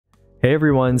Hey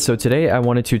everyone, so today I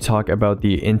wanted to talk about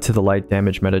the Into the Light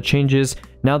damage meta changes.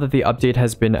 Now that the update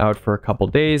has been out for a couple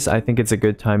days, I think it's a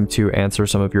good time to answer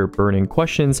some of your burning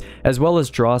questions, as well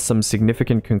as draw some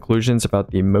significant conclusions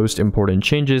about the most important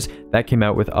changes that came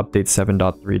out with update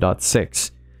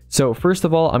 7.3.6. So first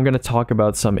of all, I'm going to talk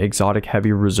about some exotic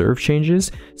heavy reserve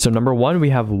changes. So number one, we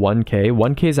have 1K.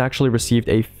 1K has actually received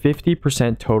a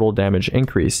 50% total damage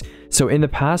increase. So in the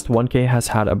past, 1K has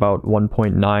had about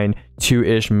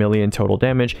 1.92-ish million total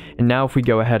damage. And now if we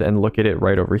go ahead and look at it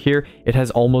right over here, it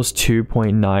has almost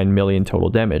 2.9 million total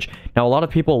damage. Now, a lot of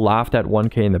people laughed at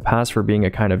 1K in the past for being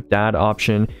a kind of dad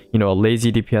option, a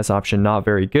lazy DPS option, not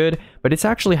very good, but it's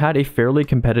actually had a fairly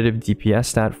competitive DPS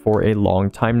stat for a long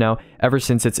time now, ever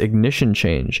since its ignition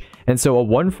change. And so a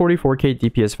 144k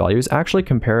DPS value is actually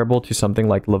comparable to something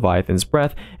like Leviathan's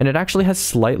Breath, and it actually has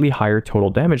slightly higher total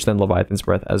damage than Leviathan's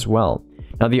Breath as well.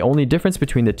 Now, the only difference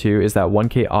between the two is that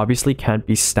 1K obviously can't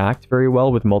be stacked very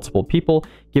well with multiple people,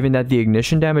 given that the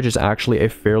ignition damage is actually a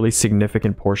fairly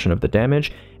significant portion of the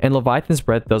damage, and Leviathan's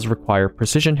Breath does require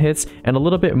precision hits and a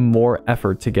little bit more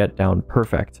effort to get down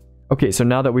perfect. Okay, so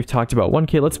now that we've talked about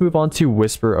 1K, let's move on to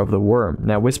Whisper of the Worm.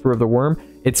 Now, Whisper of the Worm,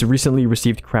 it's recently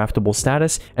received craftable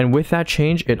status, and with that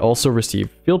change, it also received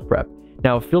Field Prep.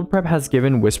 Now, Field Prep has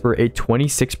given Whisper a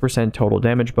 26% total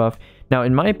damage buff. Now,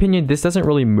 in my opinion, this doesn't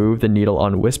really move the needle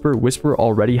on Whisper. Whisper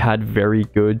already had very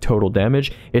good total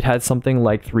damage. It had something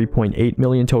like 3.8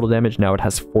 million total damage. Now it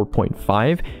has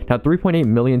 4.5. Now, 3.8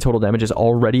 million total damage is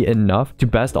already enough to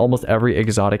best almost every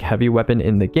exotic heavy weapon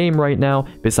in the game right now,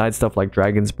 besides stuff like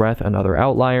Dragon's Breath and other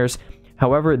outliers.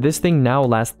 However, this thing now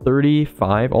lasts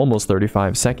almost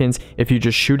 35 seconds if you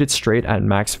just shoot it straight at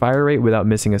max fire rate without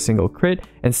missing a single crit,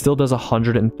 and still does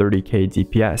 130k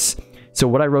DPS. So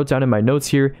what I wrote down in my notes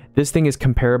here, this thing is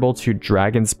comparable to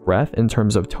Dragon's Breath in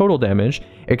terms of total damage,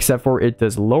 except for it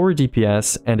does lower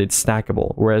DPS and it's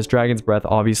stackable, whereas Dragon's Breath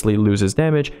obviously loses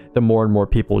damage the more and more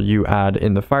people you add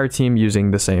in the fire team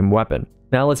using the same weapon.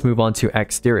 Now let's move on to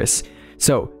Diris.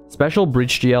 So special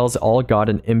breach GLs all got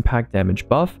an impact damage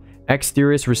buff.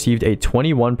 Diris received a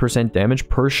 21% damage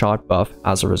per shot buff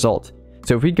as a result.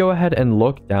 So if we go ahead and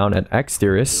look down at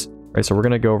Diris, right, so we're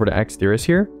going to go over to Diris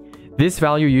here. This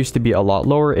value used to be a lot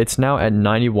lower. It's now at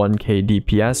 91k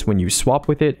DPS when you swap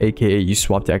with it, aka you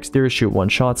swap to Diris, shoot one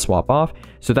shot, swap off.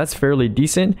 So that's fairly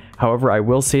decent. However, I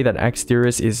will say that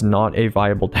Diris is not a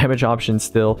viable damage option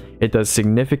still. It does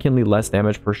significantly less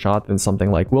damage per shot than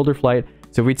something like Wilderflight.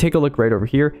 So if we take a look right over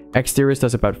here, Diris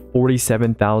does about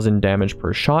 47,000 damage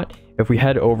per shot. If we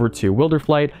head over to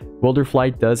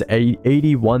Wilderflight does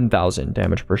 81,000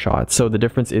 damage per shot. So the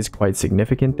difference is quite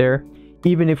significant there.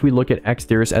 Even if we look at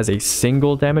Diris as a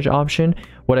single damage option,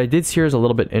 what I did here is a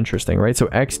little bit interesting, right? So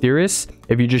Diris,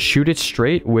 if you just shoot it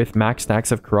straight with max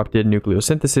stacks of corrupted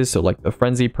nucleosynthesis, so like the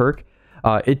Frenzy perk,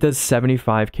 it does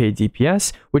 75k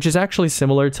DPS, which is actually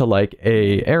similar to like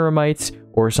a Eremite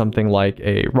or something like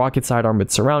a Rocket Sidearm with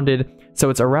Surrounded.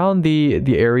 So it's around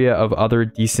the area of other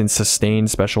decent sustained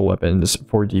special weapons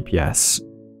for DPS.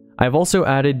 I've also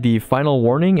added the final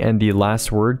warning and the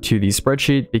last word to the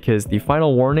spreadsheet because the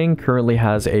final warning currently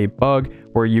has a bug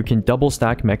where you can double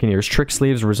stack Mechaneer's trick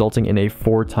sleeves, resulting in a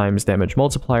 4 times damage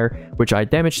multiplier, which I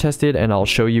damage tested and I'll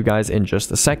show you guys in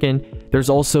just a second. There's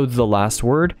also the last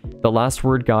word. The last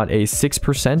word got a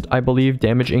 6%, I believe,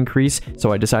 damage increase,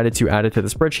 so I decided to add it to the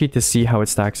spreadsheet to see how it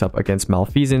stacks up against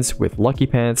Malfeasance with Lucky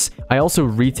Pants. I also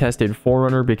retested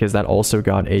Forerunner because that also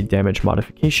got a damage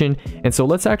modification, and so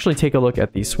let's actually take a look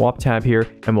at the swap tab here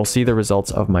and we'll see the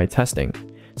results of my testing.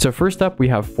 So first up, we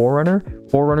have Forerunner.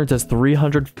 Forerunner does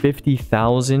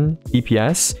 350,000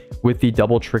 DPS with the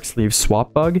double trick sleeve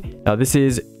swap bug. Now this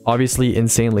is obviously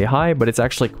insanely high, but it's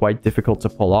actually quite difficult to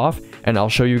pull off, and I'll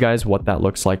show you guys what that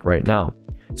looks like right now.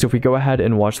 So if we go ahead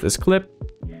and watch this clip,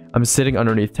 I'm sitting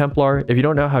underneath Templar. If you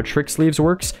don't know how trick sleeves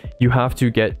works, you have to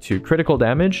get to critical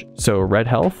damage, so red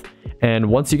health, and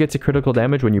once you get to critical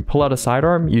damage, when you pull out a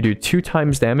sidearm, you do 2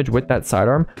 times damage with that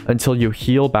sidearm until you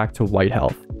heal back to white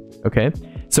health. Okay,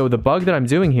 so the bug that I'm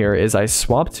doing here is I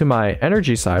swap to my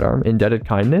energy sidearm, Indebted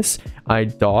Kindness. I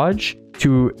dodge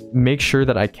to make sure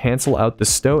that I cancel out the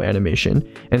stow animation.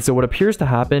 And so what appears to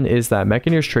happen is that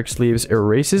Mechaneer's trick sleeves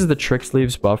erases the trick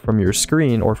sleeves buff from your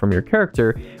screen or from your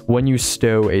character when you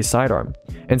stow a sidearm.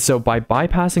 And so by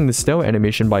bypassing the stow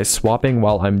animation by swapping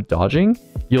while I'm dodging,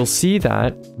 you'll see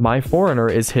that my Forerunner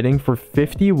is hitting for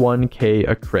 51k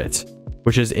a crit,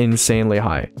 which is insanely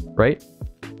high, right?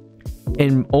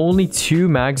 In only 2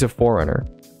 mags of Forerunner,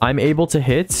 I'm able to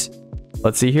hit,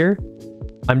 let's see here,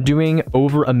 I'm doing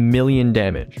over 1 million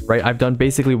damage, right? I've done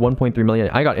basically 1.3 million.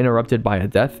 I got interrupted by a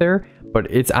death there, but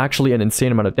it's actually an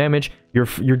insane amount of damage.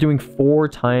 You're doing 4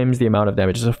 times the amount of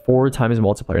damage. It's a 4 times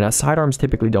multiplier. Now, sidearms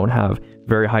typically don't have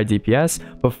very high DPS,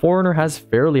 but Forerunner has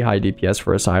fairly high DPS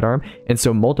for a sidearm, and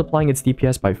so multiplying its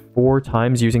DPS by 4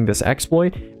 times using this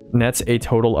exploit nets a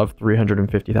total of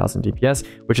 350,000 DPS,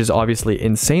 which is obviously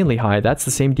insanely high. That's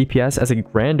the same DPS as a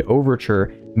Grand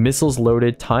Overture missiles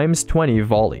loaded times 20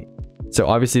 volley. So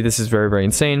obviously this is very, very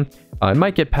insane. It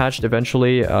might get patched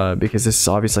eventually because this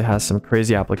obviously has some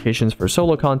crazy applications for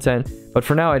solo content. But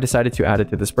for now, I decided to add it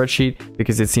to the spreadsheet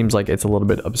because it seems like it's a little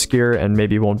bit obscure and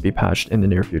maybe won't be patched in the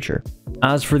near future.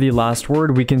 As for the last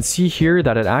word, we can see here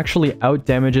that it actually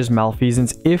outdamages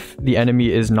Malfeasance if the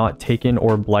enemy is not taken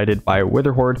or blighted by a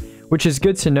Witherhoard, which is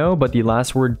good to know, but the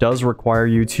last word does require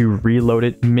you to reload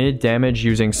it mid-damage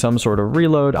using some sort of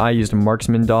reload. I used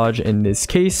Marksman Dodge in this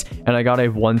case, and I got a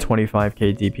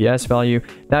 125k DPS value.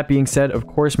 That being said, of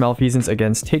course, Malfeasance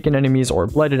against taken enemies or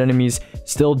blighted enemies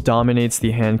still dominates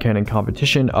the hand cannon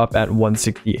competition up at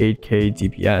 168k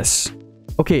DPS.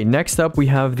 Okay, next up we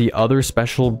have the other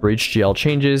special breach GL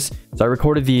changes. So I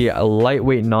recorded the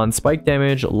lightweight non-spike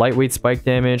damage, lightweight spike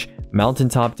damage,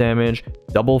 mountaintop damage,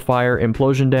 double fire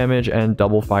implosion damage, and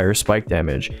double fire spike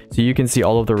damage. So you can see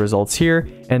all of the results here,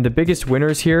 and the biggest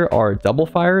winners here are double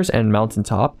fires and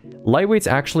mountaintop. Lightweights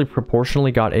actually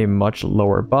proportionally got a much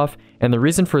lower buff, and the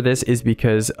reason for this is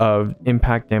because of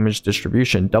impact damage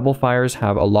distribution. Double fires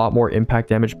have a lot more impact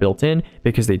damage built in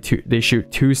because they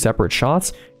shoot 2 separate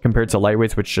shots compared to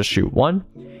lightweights which just shoot 1.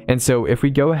 And so if we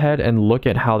go ahead and look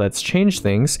at how that's changed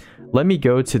things, let me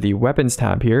go to the weapons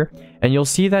tab here, and you'll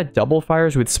see that double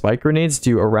fires with spike grenades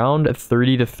do around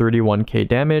 30 to 31k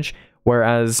damage,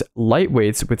 whereas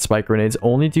lightweights with spike grenades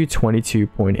only do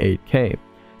 22.8k.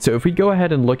 So if we go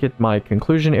ahead and look at my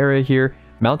conclusion area here,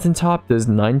 Mountaintop does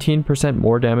 19%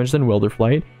 more damage than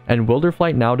Wilderflight, and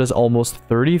Wilderflight now does almost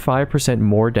 35%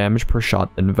 more damage per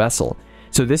shot than Vessel.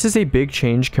 So this is a big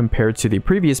change compared to the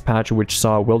previous patch, which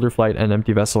saw Wilderflight and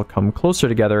Empty Vessel come closer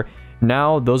together.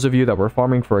 Now, those of you that were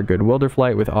farming for a good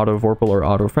Wilderflight with Auto Vorpal or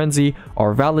Auto Frenzy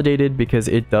are validated because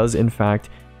it does in fact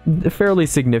fairly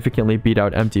significantly beat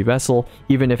out Empty Vessel,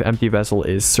 even if Empty Vessel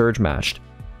is surge matched.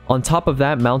 On top of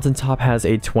that, Mountaintop has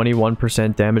a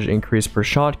 21% damage increase per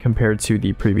shot compared to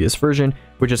the previous version,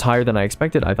 which is higher than I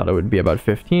expected. I thought it would be about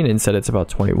 15, instead it's about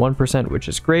 21%, which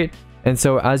is great. And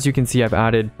so as you can see, I've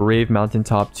added Brave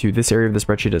Mountaintop to this area of the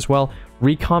spreadsheet as well.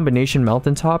 Recombination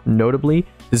Mountaintop, notably,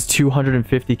 is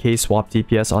 250k swap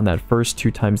DPS on that first 2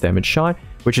 times damage shot,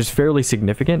 which is fairly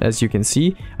significant, as you can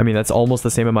see. I mean, that's almost the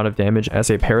same amount of damage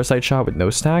as a Parasite shot with no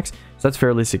stacks, so that's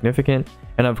fairly significant.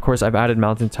 And of course, I've added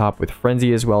Mountaintop with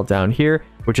Frenzy as well down here,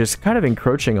 which is kind of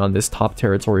encroaching on this top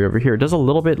territory over here. It does a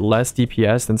little bit less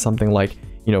DPS than something like,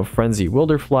 you know, Frenzy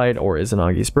Wilderflight or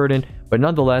Izanagi's Burden, but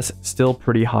nonetheless, still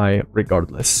pretty high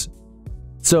regardless.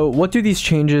 So what do these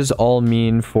changes all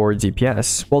mean for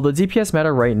DPS? Well, the DPS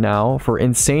meta right now for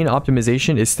insane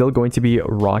optimization is still going to be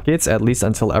rockets, at least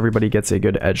until everybody gets a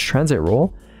good edge transit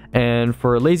roll. And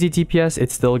for lazy DPS,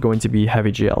 it's still going to be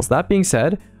heavy GLs. That being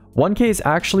said, 1k is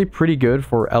actually pretty good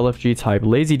for LFG type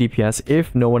lazy DPS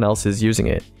if no one else is using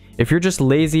it. If you're just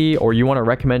lazy or you want to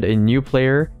recommend a new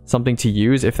player something to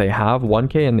use if they have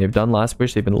 1k and they've done Last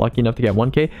Wish, they've been lucky enough to get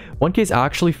 1k, 1k is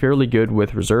actually fairly good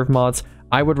with reserve mods.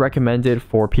 I would recommend it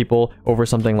for people over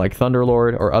something like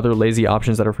Thunderlord or other lazy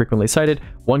options that are frequently cited.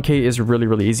 1k is really,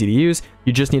 really easy to use.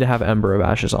 You just need to have Ember of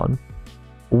Ashes on.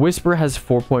 Whisper has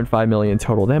 4.5 million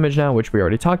total damage now, which we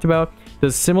already talked about.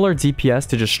 Does similar DPS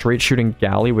to just straight shooting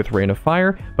Galley with Rain of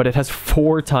Fire, but it has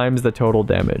 4 times the total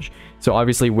damage. So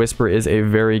obviously Whisper is a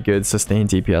very good sustained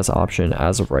DPS option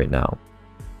as of right now.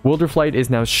 Wilderflight is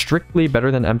now strictly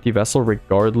better than Empty Vessel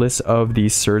regardless of the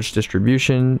surge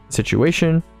distribution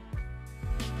situation.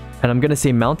 And I'm going to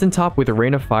say Mountaintop with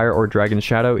Rain of Fire or Dragon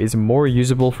Shadow is more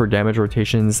usable for damage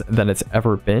rotations than it's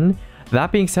ever been.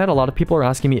 That being said, a lot of people are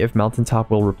asking me if Mountaintop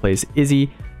will replace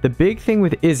Izzy. The big thing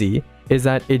with Izzy is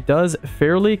that it does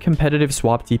fairly competitive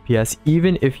swap DPS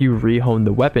even if you rehone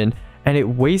the weapon, and it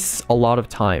wastes a lot of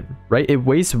time, right? It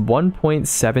wastes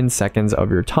 1.7 seconds of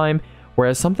your time,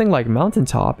 whereas something like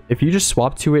Mountaintop, if you just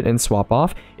swap to it and swap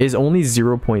off, is only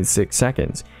 0.6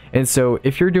 seconds. And so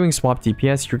if you're doing swap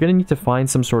DPS, you're going to need to find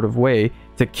some sort of way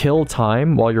to kill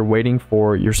time while you're waiting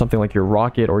for something like your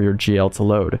rocket or your GL to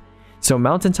load. So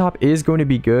Mountaintop is going to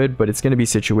be good, but it's going to be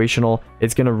situational.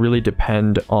 It's going to really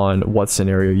depend on what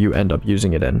scenario you end up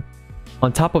using it in.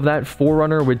 On top of that,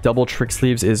 Forerunner with double trick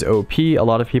sleeves is OP. A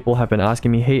lot of people have been asking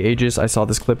me, hey Aegis, I saw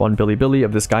this clip on Bilibili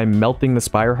of this guy melting the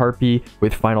Spire Harpy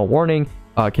with Final Warning.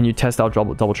 can you test out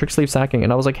double trick sleeve sacking?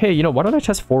 And I was like, hey, you know, why don't I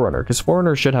test Forerunner? Because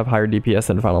Forerunner should have higher DPS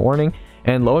than Final Warning.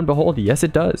 And lo and behold, yes,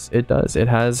 it does. It does. It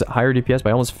has higher DPS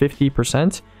by almost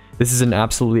 50%. This is an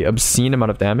absolutely obscene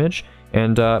amount of damage.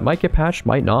 And might get patched,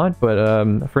 might not.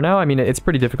 But for now, I mean, it's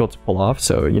pretty difficult to pull off.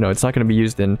 So, you know, it's not going to be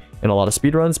used in a lot of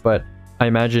speedruns. But I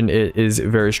imagine it is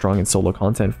very strong in solo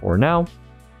content for now.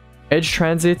 Edge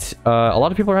Transit, a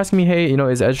lot of people are asking me, hey, you know,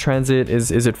 is Edge Transit,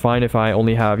 is it fine if I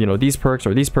only have, you know, these perks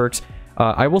or these perks?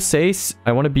 I will say,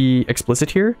 I want to be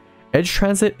explicit here. Edge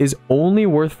Transit is only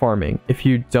worth farming if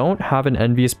you don't have an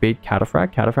Envious Bait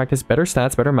Cataphract. Cataphract has better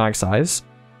stats, better mag size,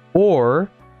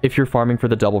 or if you're farming for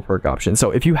the double perk option.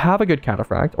 So if you have a good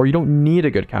Cataphract, or you don't need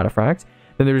a good Cataphract,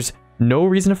 then there's no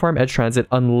reason to farm Edge Transit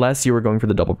unless you are going for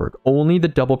the double perk. Only the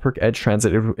double perk Edge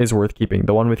Transit is worth keeping.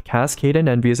 The one with Cascade and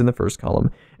Envious in the first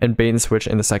column, and Bait and Switch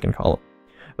in the second column.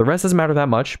 The rest doesn't matter that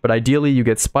much, but ideally you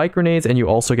get Spike Grenades and you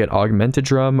also get Augmented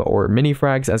Drum or Mini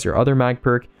Frags as your other mag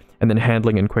perk, and then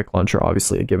Handling and Quick Launcher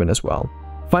obviously a given as well.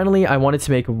 Finally, I wanted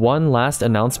to make one last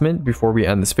announcement before we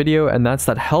end this video, and that's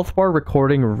that health bar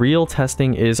recording real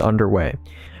testing is underway.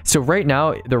 So right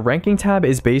now, the ranking tab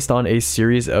is based on a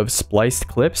series of spliced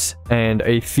clips and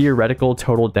a theoretical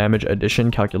total damage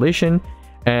addition calculation.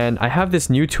 And I have this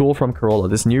new tool from Corolla,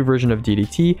 this new version of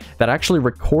DDT that actually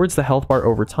records the health bar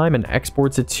over time and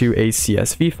exports it to a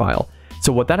CSV file.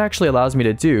 So what that actually allows me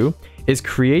to do is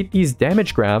create these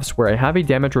damage graphs where I have a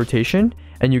damage rotation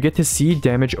and you get to see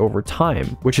damage over time,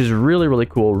 which is really, really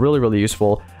cool, really, really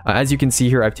useful. As you can see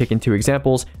here, I've taken two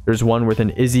examples. There's one with an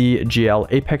Izzy GL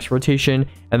Apex rotation,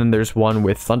 and then there's one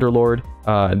with Thunderlord.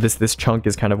 This chunk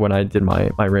is kind of when I did my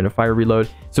Rain of Fire reload.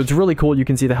 So it's really cool. You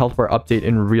can see the health bar update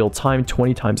in real time,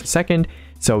 20 times a second.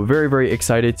 So very, very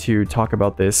excited to talk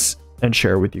about this and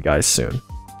share with you guys soon.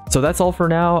 So that's all for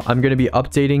now. I'm going to be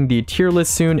updating the tier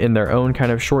list soon in their own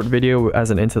kind of short video as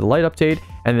an Into the Light update,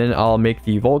 and then I'll make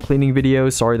the vault cleaning video.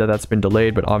 Sorry that that's been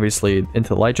delayed, but obviously Into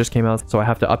the Light just came out, so I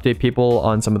have to update people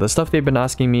on some of the stuff they've been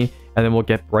asking me, and then we'll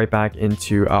get right back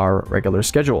into our regular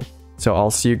schedule. So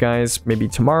I'll see you guys maybe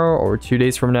tomorrow or 2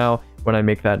 days from now when I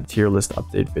make that tier list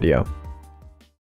update video.